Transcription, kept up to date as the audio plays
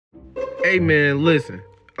Hey man, listen.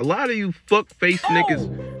 A lot of you fuck face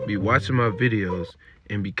niggas be watching my videos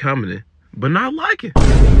and be commenting, but not liking.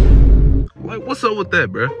 Like, what's up with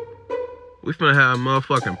that, bro? We finna have a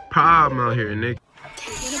motherfucking problem out here, nigga.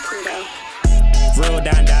 Real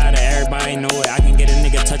down data, everybody know it. I can get a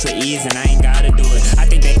nigga touch with ease and I ain't gotta do it. I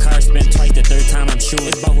think that car spent twice the third time I'm shooting.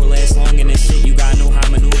 It's about who lasts long in this shit, you gotta know how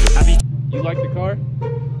to maneuver. You like the car?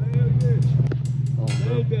 Oh,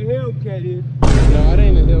 that ain't the Hellcat is. No, it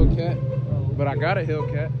ain't a Hellcat, but I got a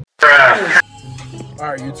Hellcat.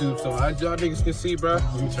 Alright, YouTube, so as y'all niggas can see, bro,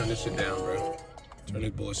 let me turn this shit down, bro. Turn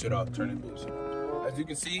this bullshit off, turn this bullshit off. As you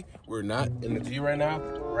can see, we're not in the G right now.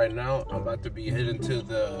 Right now, I'm about to be heading to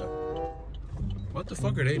the... What the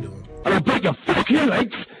fuck are they doing? I'm gonna break your fucking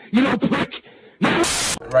legs, you little prick!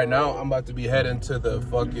 Right now, I'm about to be heading to the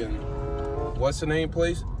fucking... What's the name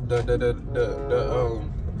place?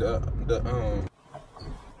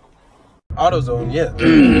 AutoZone, yeah.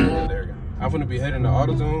 There we go. I'm gonna be heading to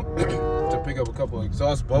AutoZone to pick up a couple of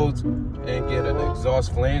exhaust bolts and get an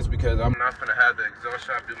exhaust flange because I'm not gonna have the exhaust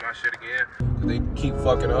shop do my shit again. Cause they keep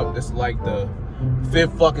fucking up. This is like the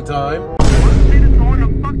 5th fucking time.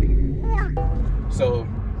 So,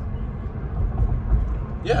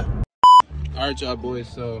 yeah. Alright, y'all boys,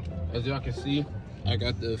 so as y'all can see, I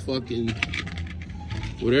got the fucking,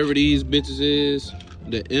 whatever these bitches is,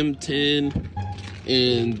 the M10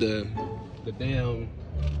 and the damn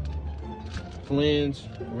flange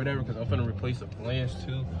or whatever, because I'm finna replace the flange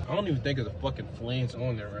too. I don't even think there's a fucking flange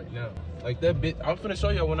on there right now. Like that bit, I'm finna show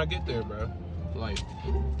y'all when I get there, bro. Like,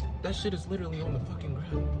 that shit is literally on the fucking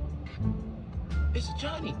ground. It's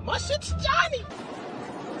Johnny. My shit's Johnny.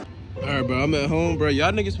 Alright, bro, I'm at home, bro.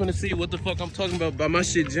 Y'all niggas finna see what the fuck I'm talking about by my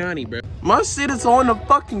shit Johnny, bro. My shit is on the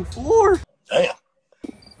fucking floor. Damn.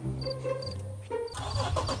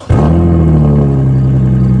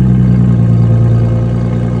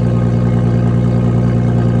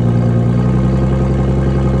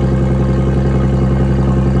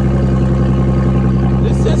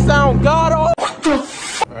 This shit sound god awful.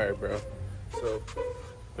 Alright, bro. So, I'm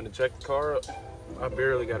gonna check the car up. I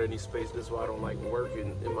barely got any space. That's why I don't like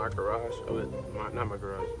working in my garage. Not my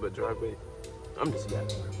garage, but driveway. I'm just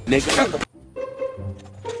yapping. Nigga.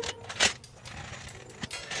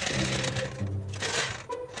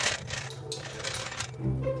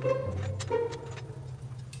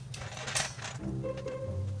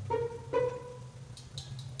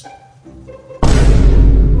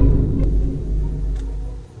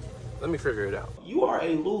 Let me figure it out. You are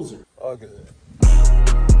a loser. All good.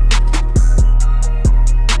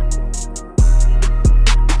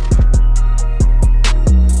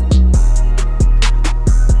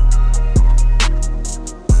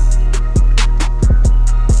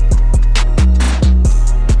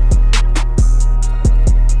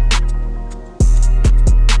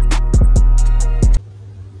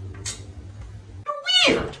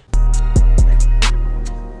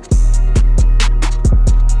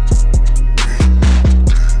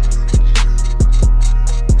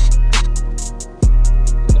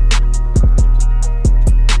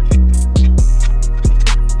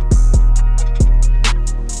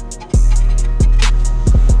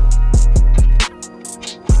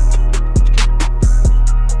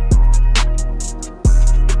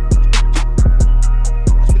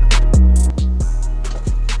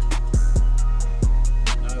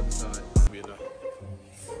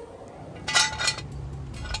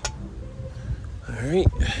 Alright,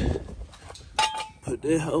 put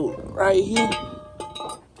that hoe right here.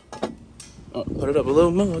 Oh, put it up a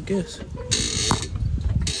little more, I guess.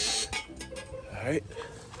 Alright.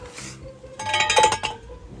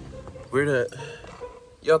 Where that?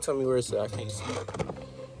 Y'all tell me where it's at, I can't see it.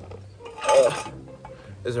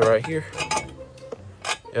 Is it right here?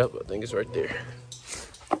 Yep, I think it's right there.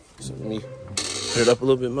 So let me put it up a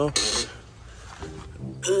little bit more.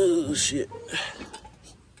 Oh, shit.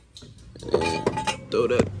 And throw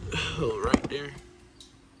that hole right there.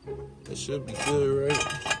 That should be good, right?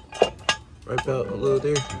 Right about a little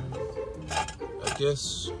there. I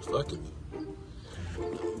guess, fuck it.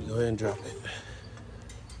 Let me go ahead and drop it.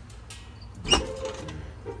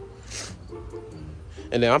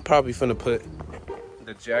 And then I'm probably finna put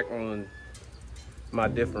the jack on my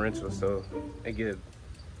differential so it get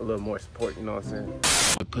a little more support, you know what I'm saying?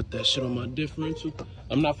 I put that shit on my differential.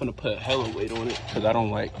 I'm not gonna put hella weight on it because I don't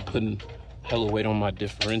like putting hella weight on my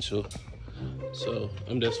differential. So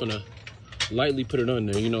I'm just gonna lightly put it on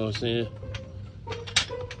there, you know what I'm saying?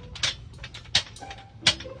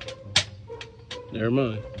 Never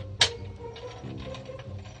mind.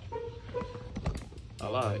 I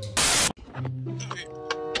lied.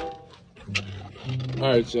 All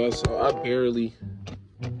right, y'all, so I barely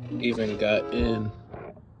even got in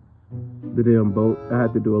the damn bolt. I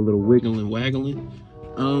had to do a little wiggling, waggling.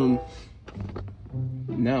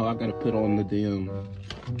 Now I gotta put on the damn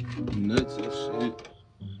nuts and shit.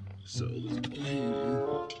 So let's go ahead and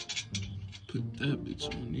put that bitch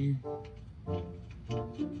on there.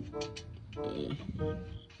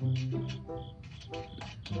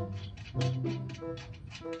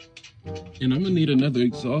 And I'm gonna need another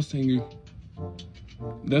exhaust hanger.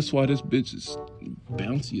 That's why this bitch is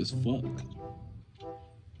bouncy as fuck.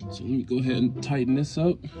 So let me go ahead and tighten this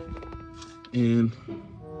up, and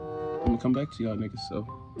I'm gonna come back to y'all niggas. So,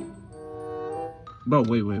 bro,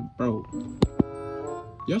 wait, bro.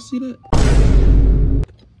 Y'all see that?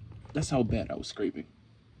 That's how bad I was scraping.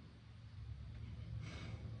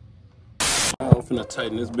 I'm finna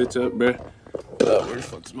tighten this bitch up, bro. Where the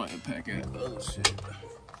fuck's my impact at? Oh shit.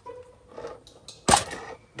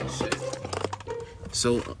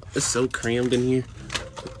 So it's so crammed in here.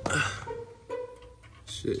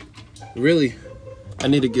 Shit. Really, I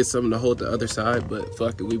need to get something to hold the other side, but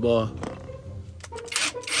fuck it, we ball.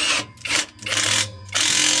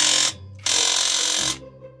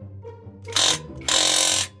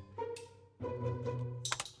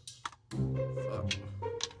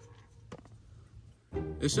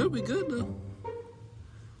 It should be good though.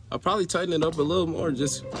 I'll probably tighten it up a little more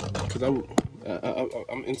just because I'm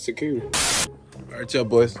insecure. All right, y'all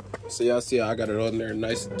boys. So y'all see how I got it on there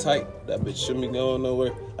nice and tight. That bitch shouldn't be going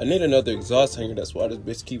nowhere. I need another exhaust hanger. That's why this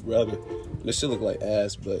bitch keep rubbing. This shit look like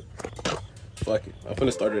ass, but fuck it. I'm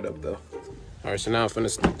finna start it up though. All right, so now I'm finna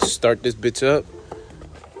start this bitch up.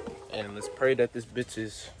 And let's pray that this bitch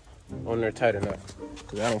is on there tight enough.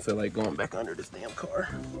 Because I don't feel like going back under this damn car.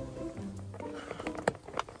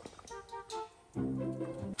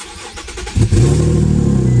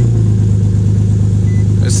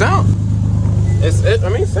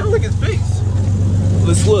 It sounds like it's fixed.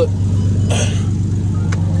 Let's look.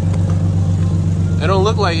 It don't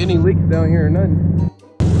look like any leaks down here or nothing.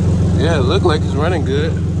 Yeah, it look like it's running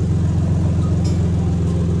good.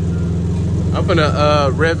 I'm gonna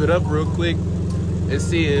rev it up real quick and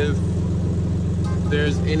see if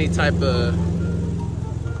there's any type of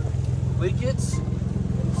leakage.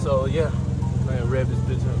 So yeah, I'm gonna rev this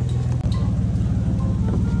bitch up.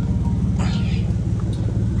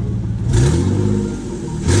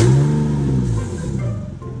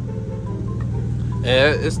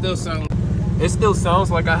 Yeah, it still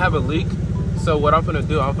sounds like I have a leak. So what I'm gonna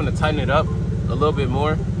do, I'm gonna tighten it up a little bit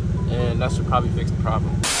more, and that should probably fix the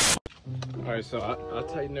problem. All right, so I'll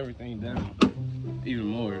tighten everything down even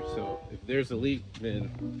more. So if there's a leak,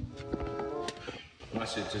 then my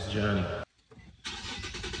shit just Johnny.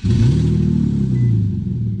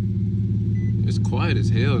 It's quiet as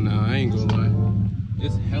hell now, I ain't gonna lie.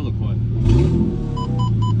 It's hella quiet.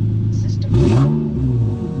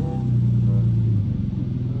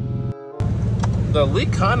 The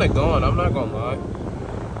leak kinda gone, I'm not gonna lie.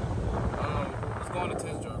 Let's go on a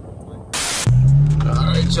test drive real quick.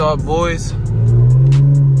 Alright, y'all boys.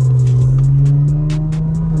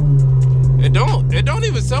 It don't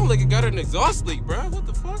even sound like it got an exhaust leak, bro. What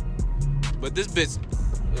the fuck? But this bitch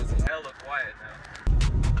is hella quiet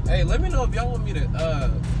now. Hey, let me know if y'all want me to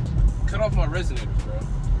cut off my resonators, bro.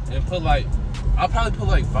 And put like, I'll probably put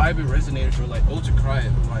like vibrant resonators or like ultra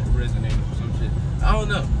quiet like resonators or some shit. I don't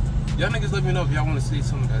know. Y'all niggas let me know if y'all want to see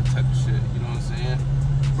some of that type of shit, you know what I'm saying?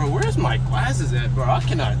 Bro, where's my glasses at, bro? I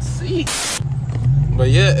cannot see. But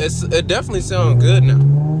yeah, it definitely sounds good now.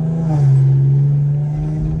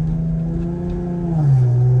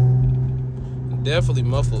 Definitely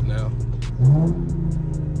muffled now.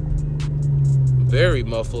 Very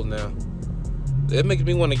muffled now. It makes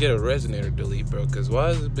me want to get a resonator delete, bro, because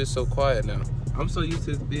why is this bitch so quiet now? I'm so used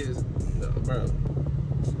to this bitch, bro.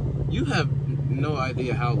 You have no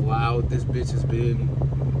idea how loud this bitch has been,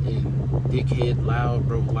 and dickhead loud,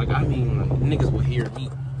 bro. Like, I mean, like, niggas will hear me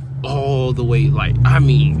all the way, like, I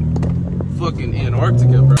mean, fucking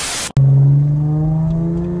Antarctica, bro.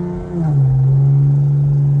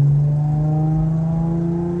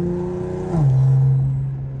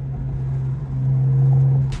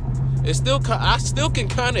 It's still, I still can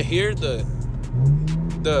kind of hear the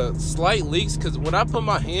slight leaks, because when I put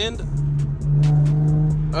my hand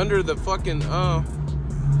under the fucking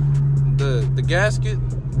the gasket,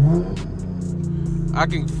 I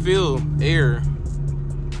can feel air,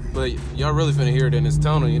 but y'all really finna hear it in this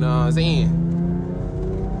tunnel, you know what I'm saying?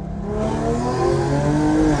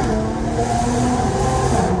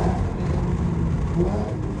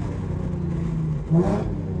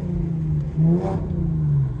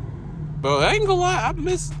 Bro, I ain't gonna lie,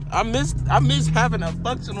 I miss having a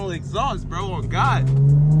functional exhaust, bro, on God.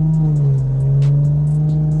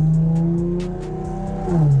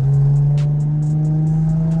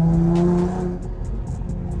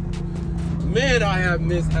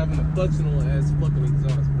 miss having a functional ass fucking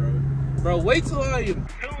exhaust, bro. Bro, wait till I am,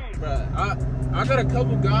 bro. I got a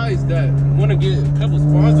couple guys that want to get a couple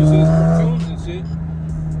sponsorships for tunes and shit.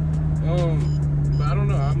 But I don't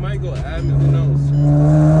know. I might go admin. Who knows?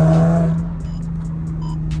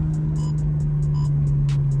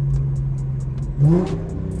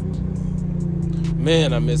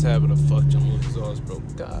 Man, I miss having a functional exhaust, bro.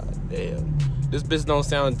 God damn. This bitch don't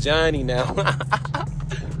sound Johnny now. What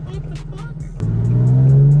the fuck?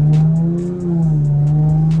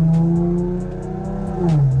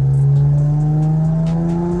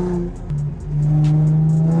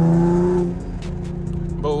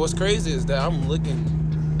 But what's crazy is that I'm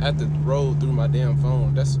looking at the road through my damn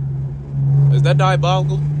phone. Is that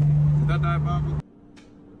diabolical? Is that diabolical?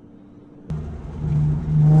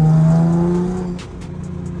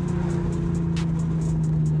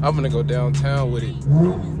 I'm gonna go downtown with it.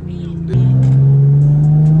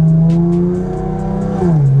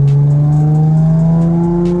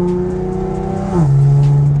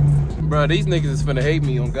 Bro, these niggas is finna hate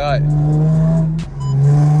me on God.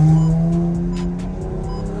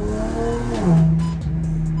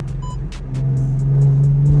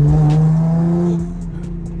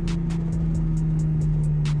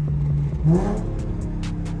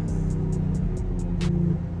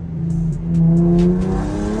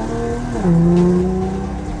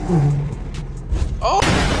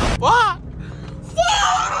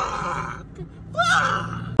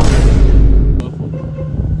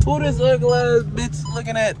 Who this ugly ass bitch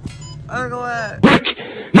looking at? Ugly ass.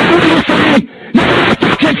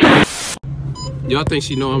 Y'all think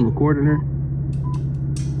she know I'm recording her?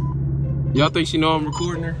 Y'all think she know I'm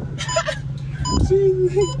recording her? she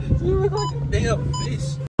look like a damn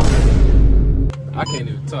fish. I can't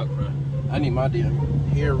even talk, bro. I need my damn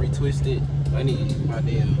hair retwisted. I need my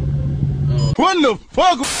damn. What the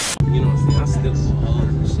fuck? You know what I'm saying? I still so old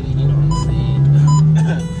and shit. You know what I'm saying?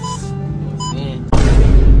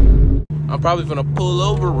 I'm probably gonna pull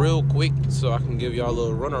over real quick so I can give y'all a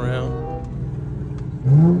little run around.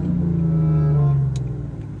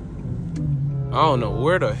 I don't know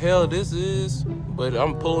where the hell this is, but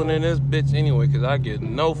I'm pulling in this bitch anyway because I get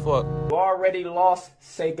no fuck. You already lost,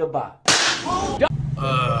 say goodbye.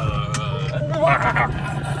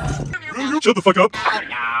 Shut the fuck up.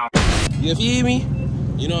 You feel me?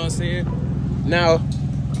 You know what I'm saying? Now,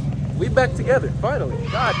 we back together, finally.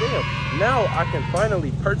 God damn. Now I can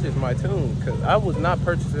finally purchase my tune, because I was not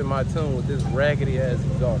purchasing my tune with this raggedy ass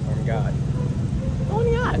exhaust on God. On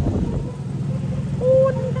God.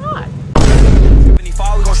 On God. When he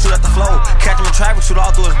fall, we gon' shoot at the flow. Catch him in traffic, shoot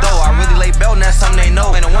all through his door. I really lay belt, and that's something they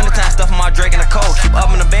know. In the wintertime, stuff in my Drake in the cold. Keep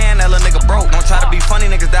up in the band, that little nigga broke. Don't try to be funny,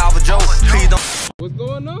 niggas die off a joke. Please don't. What's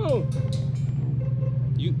going on?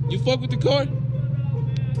 You fuck with the car?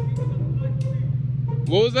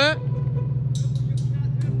 What was that?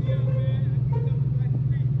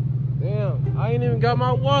 Damn, I ain't even got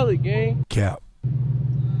my wallet, gang. Cap.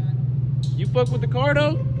 You fuck with the car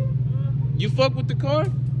though? You fuck with the car?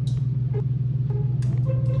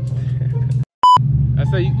 I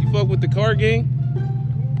say you fuck with the car, gang?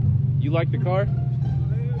 You like the car?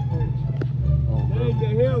 Oh, That ain't the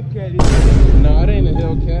Hellcat. no, it ain't a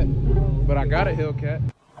Hellcat, but I got a Hellcat.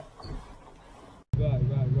 Right.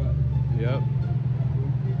 Yep.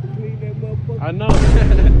 Clean that motherfucker. I know.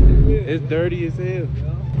 It's dirty as hell.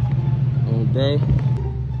 Yeah. Oh, bro.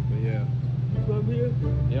 But yeah. You from here?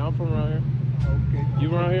 Yeah, I'm from around here. Okay.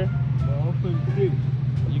 You around here? No, I'm from the city.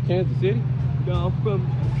 You Kansas City? No, I'm from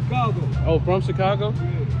Chicago. Oh, from Chicago?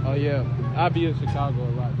 Yeah. Oh yeah, I be in Chicago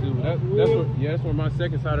a lot too. That's where my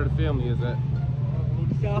second side of the family is at. On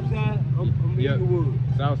the south side, I'm Yep. in the woods.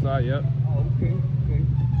 South side, yep. Oh, okay.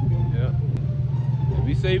 Yep.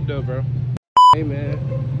 Be safe though, bro. Hey man,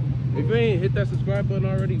 if you ain't hit that subscribe button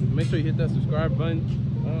already, make sure you hit that subscribe button.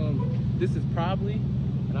 This is probably,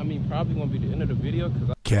 and I mean probably gonna be the end of the video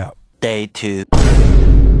because Cap. Day 2.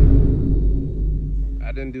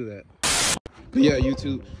 I didn't do that. But yeah,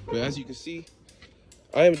 YouTube. But as you can see,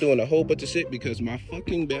 I am doing a whole bunch of shit because my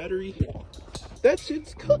fucking battery, that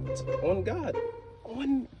shit's cooked. On God.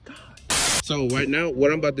 On God. So right now,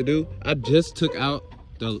 what I'm about to do, I just took out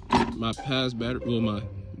my past battery, well, my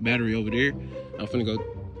battery over there. I'm finna go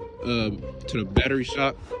to the battery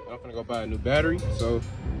shop. I'm finna go buy a new battery. So,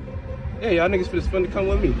 yeah, y'all niggas finna come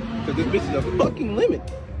with me. Because this bitch is a fucking limit.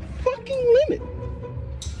 Fucking limit.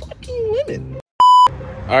 Fucking limit.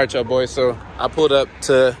 All right, y'all boys, so I pulled up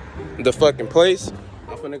to the fucking place.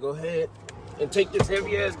 I'm finna go ahead and take this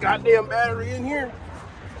heavy ass goddamn battery in here.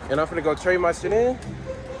 And I'm finna go trade my shit in.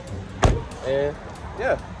 And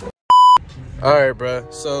yeah. All right, bro.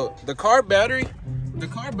 So the car battery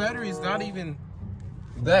is not even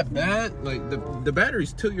that bad. Like the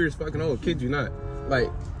battery's 2 years fucking old. Kid you not. Like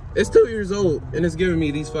it's 2 years old and it's giving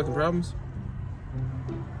me these fucking problems.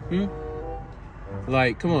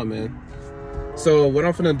 Like come on, man. So what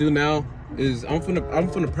I'm finna do now is I'm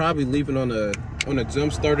finna probably leave it on a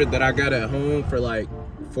jump starter that I got at home for like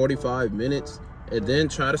 45 minutes and then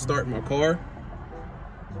try to start my car.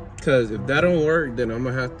 Cause if that don't work, then I'm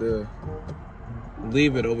gonna have to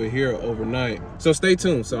leave it over here overnight. So stay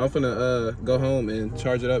tuned. So I'm finna go home and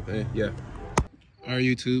charge it up and yeah. All right,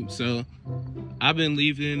 YouTube. So I've been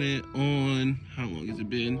leaving it on, how long has it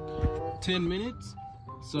been? 10 minutes.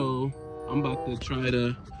 So I'm about to try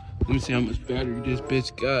to, let me see how much battery this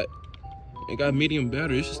bitch got. It got medium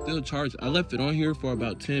battery. It should still charge. I left it on here for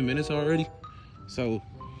about 10 minutes already. So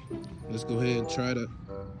let's go ahead and try to, you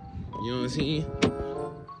know what I'm saying?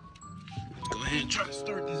 Let's go ahead and try to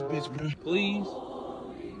start this bitch, bro. Please,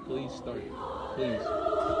 please start. Please.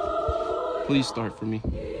 Please start for me.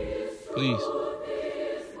 Please.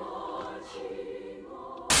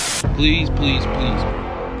 Please, please, please.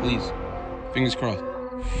 Please. Fingers crossed.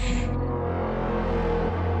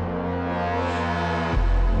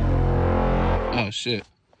 Oh shit.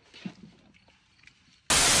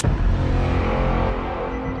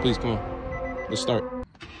 Please come on. Let's start.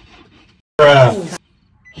 Bruh.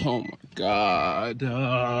 Oh my god.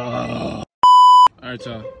 Alright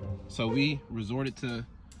y'all. So we resorted to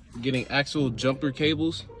getting actual jumper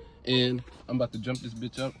cables and I'm about to jump this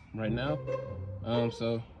bitch up right now.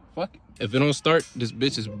 So fuck it. If it don't start, this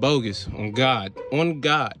bitch is bogus. On God. On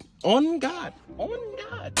God. On God. On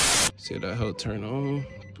God. See that hoe turn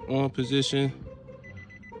on position.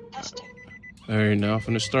 Alright, now I'm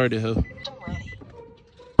finna start it, hoe.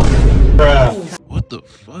 Bruh. What the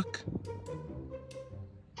fuck?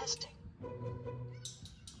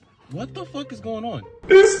 What the fuck is going on?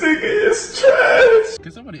 This nigga is trash.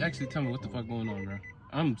 Can somebody actually tell me what the fuck going on, bro?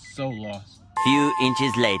 I'm so lost. Few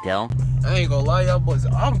inches later. I ain't gonna lie, y'all boys.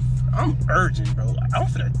 I'm urgent, bro. Like, I'm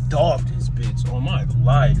finna dog this bitch on my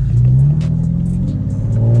life.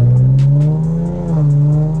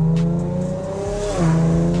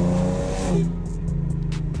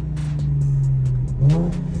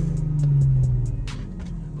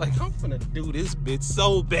 Like, I'm finna do this bitch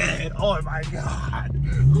so bad. Oh my god.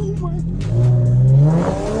 Oh my god.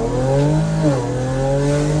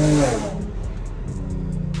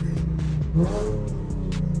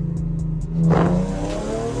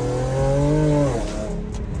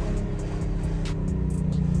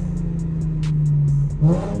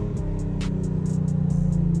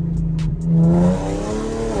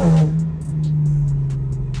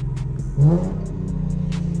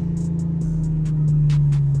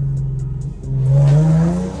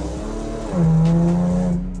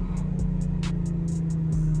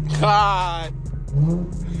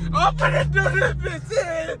 I'm finna do this bitch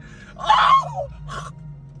in. Oh!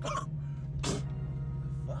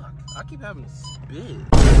 Fuck. I keep having to spit.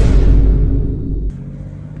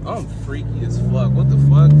 I'm freaky as fuck. What the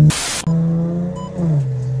fuck?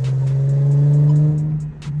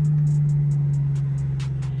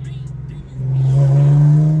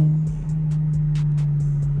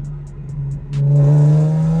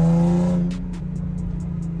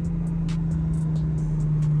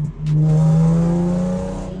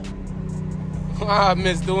 I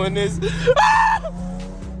miss doing this.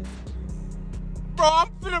 Bro, I'm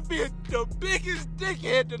finna be the biggest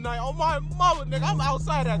dickhead tonight on my mama, nigga. I'm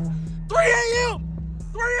outside at 3 a.m.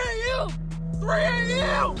 3 a.m. 3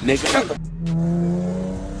 a.m. Nigga.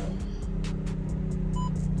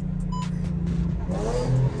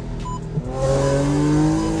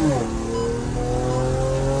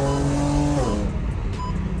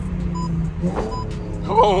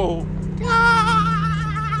 Oh.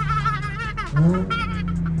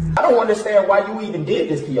 I don't understand why you even did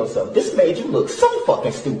this to yourself. This made you look so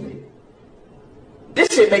fucking stupid.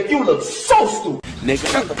 This shit make you look so stupid.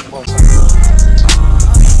 Nigga.